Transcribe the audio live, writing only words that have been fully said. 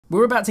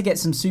We're about to get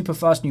some super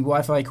fast new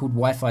Wi-Fi called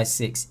Wi-Fi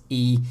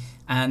 6E,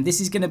 and this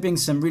is going to bring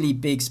some really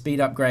big speed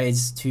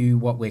upgrades to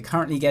what we're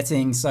currently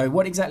getting. So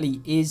what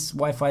exactly is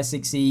Wi-Fi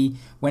 6E,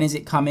 when is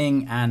it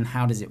coming, and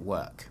how does it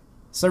work?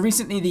 So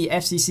recently the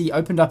FCC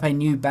opened up a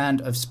new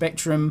band of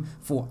spectrum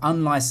for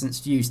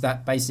unlicensed use.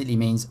 That basically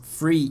means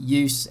free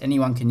use,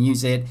 anyone can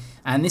use it,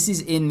 and this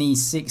is in the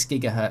 6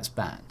 GHz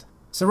band.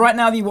 So right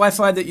now the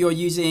Wi-Fi that you're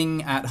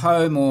using at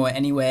home or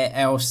anywhere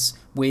else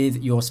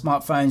with your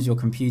smartphones, your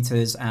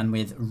computers, and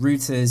with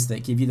routers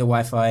that give you the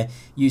Wi-Fi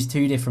use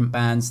two different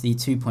bands, the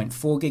 2.4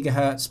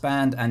 GHz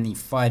band and the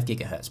 5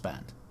 GHz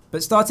band.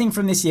 But starting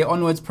from this year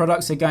onwards,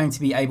 products are going to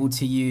be able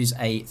to use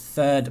a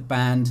third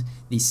band,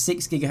 the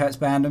 6 GHz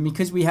band. And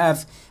because we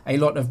have a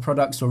lot of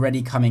products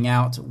already coming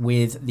out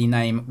with the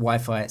name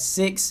Wi-Fi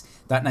 6,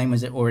 that name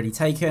was already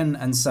taken.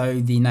 And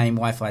so the name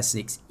Wi-Fi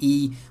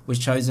 6E was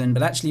chosen,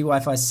 but actually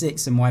Wi-Fi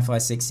 6 and Wi-Fi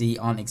 6E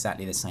aren't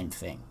exactly the same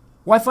thing.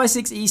 Wi-Fi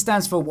 6E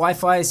stands for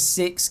Wi-Fi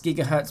 6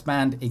 GHz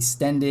band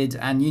extended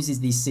and uses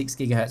the 6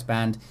 GHz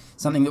band,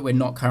 something that we're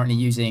not currently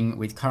using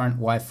with current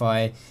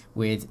Wi-Fi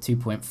with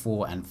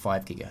 2.4 and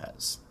 5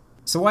 GHz.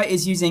 So why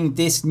is using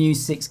this new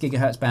 6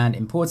 GHz band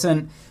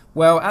important?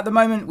 Well, at the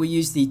moment we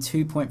use the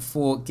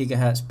 2.4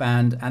 GHz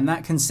band, and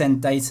that can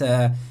send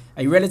data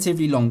a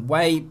relatively long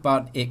way,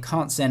 but it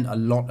can't send a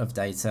lot of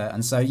data.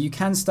 And so you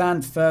can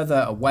stand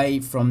further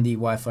away from the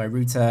Wi-Fi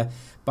router,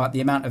 but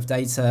the amount of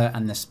data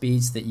and the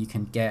speeds that you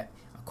can get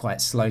are quite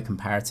slow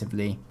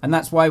comparatively. And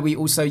that's why we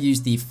also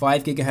use the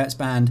 5 GHz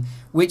band,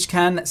 which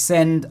can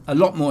send a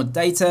lot more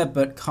data,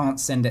 but can't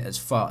send it as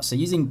fast. So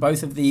using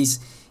both of these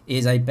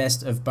is a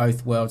best of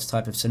both worlds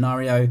type of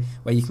scenario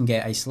where you can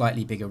get a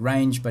slightly bigger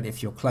range, but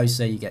if you're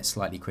closer, you get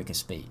slightly quicker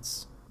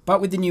speeds. But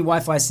with the new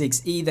Wi-Fi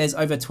 6E, there's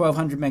over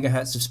 1200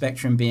 megahertz of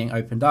spectrum being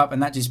opened up,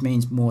 and that just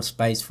means more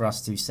space for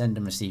us to send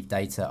and receive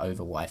data over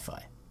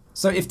Wi-Fi.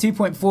 So if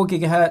 2.4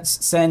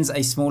 GHz sends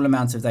a small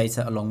amount of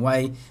data a long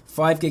way,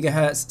 5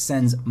 GHz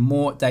sends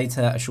more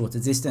data a shorter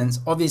distance.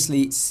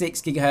 Obviously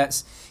 6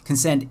 GHz can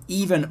send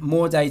even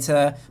more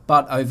data,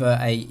 but over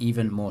a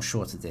even more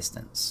shorter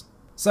distance.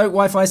 So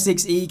Wi-Fi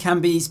 6E can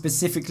be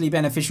specifically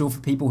beneficial for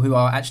people who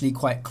are actually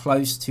quite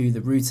close to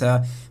the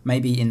router,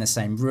 maybe in the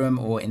same room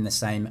or in the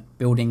same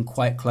building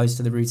quite close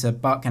to the router,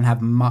 but can have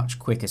much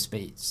quicker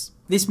speeds.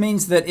 This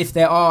means that if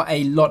there are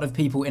a lot of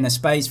people in a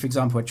space, for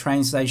example a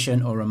train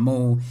station or a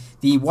mall,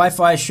 the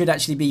Wi-Fi should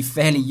actually be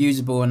fairly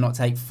usable and not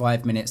take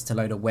 5 minutes to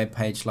load a web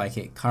page like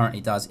it currently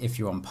does if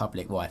you're on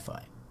public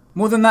Wi-Fi.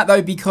 More than that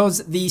though,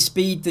 because the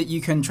speed that you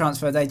can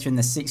transfer data in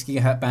the 6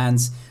 GHz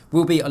bands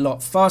will be a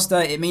lot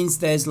faster, it means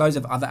there's loads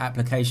of other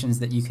applications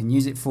that you can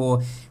use it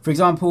for. For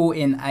example,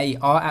 in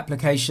AR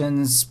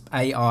applications,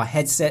 AR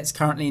headsets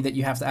currently that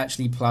you have to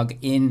actually plug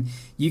in,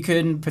 you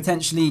can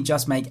potentially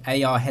just make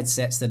AR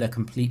headsets that are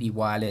completely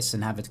wireless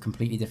and have a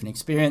completely different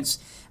experience.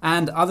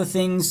 And other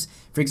things,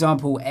 for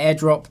example,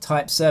 airdrop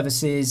type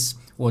services,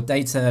 or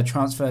data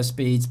transfer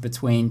speeds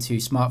between two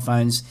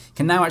smartphones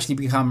can now actually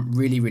become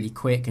really, really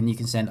quick, and you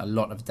can send a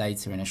lot of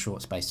data in a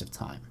short space of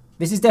time.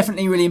 This is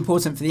definitely really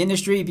important for the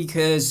industry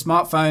because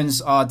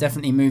smartphones are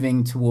definitely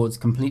moving towards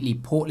completely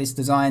portless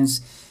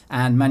designs,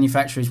 and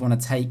manufacturers want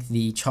to take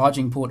the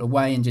charging port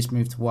away and just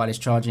move to wireless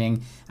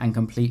charging and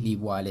completely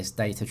wireless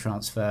data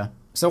transfer.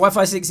 So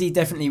Wi-Fi 6E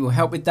definitely will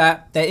help with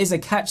that. There is a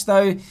catch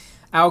though.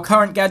 Our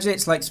current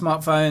gadgets like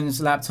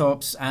smartphones,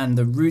 laptops, and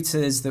the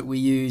routers that we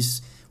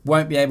use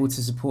won't be able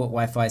to support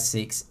Wi-Fi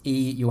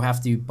 6E. You'll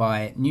have to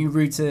buy new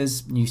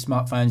routers, new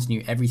smartphones,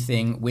 new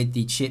everything with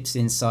the chips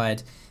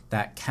inside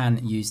that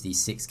can use the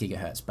 6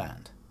 GHz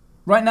band.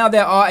 Right now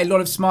there are a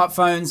lot of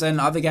smartphones and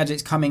other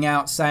gadgets coming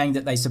out saying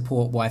that they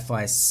support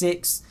Wi-Fi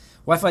 6.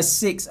 Wi-Fi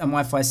 6 and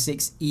Wi-Fi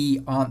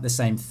 6E aren't the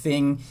same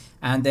thing,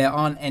 and there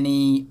aren't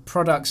any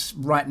products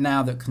right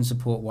now that can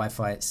support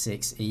Wi-Fi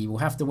 6E. We'll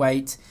have to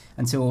wait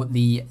until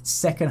the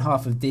second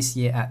half of this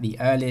year at the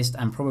earliest,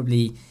 and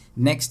probably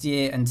next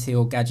year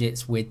until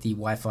gadgets with the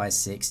Wi-Fi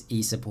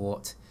 6E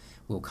support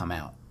will come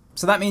out.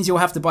 So that means you'll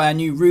have to buy a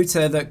new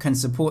router that can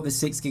support the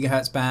 6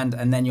 GHz band,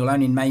 and then you'll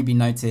only maybe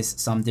notice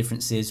some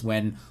differences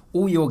when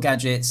all your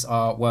gadgets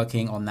are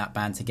working on that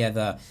band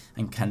together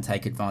and can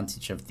take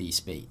advantage of these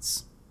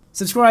speeds.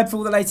 Subscribe for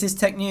all the latest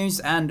tech news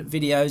and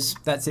videos.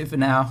 That's it for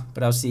now,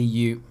 but I'll see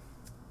you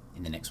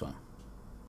in the next one.